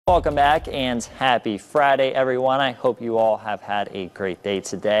Welcome back and happy Friday, everyone. I hope you all have had a great day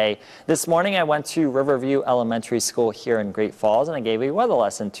today. This morning I went to Riverview Elementary School here in Great Falls and I gave a weather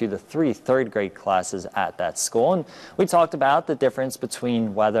lesson to the 3 third grade classes at that school. And we talked about the difference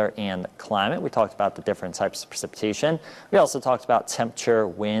between weather and climate. We talked about the different types of precipitation. We also talked about temperature,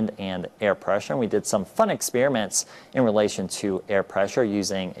 wind, and air pressure. And we did some fun experiments in relation to air pressure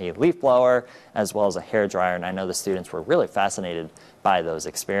using a leaf blower as well as a hair dryer. And I know the students were really fascinated by those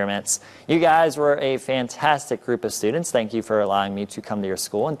experiments. You guys were a fantastic group of students. Thank you for allowing me to come to your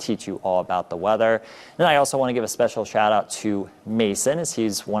school and teach you all about the weather. And I also want to give a special shout out to Mason, as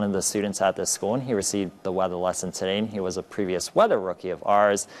he's one of the students at this school and he received the weather lesson today and he was a previous weather rookie of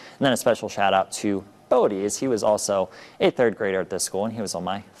ours. And then a special shout out to Bodie, as he was also a 3rd grader at this school and he was on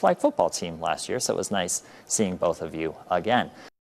my flag football team last year, so it was nice seeing both of you again.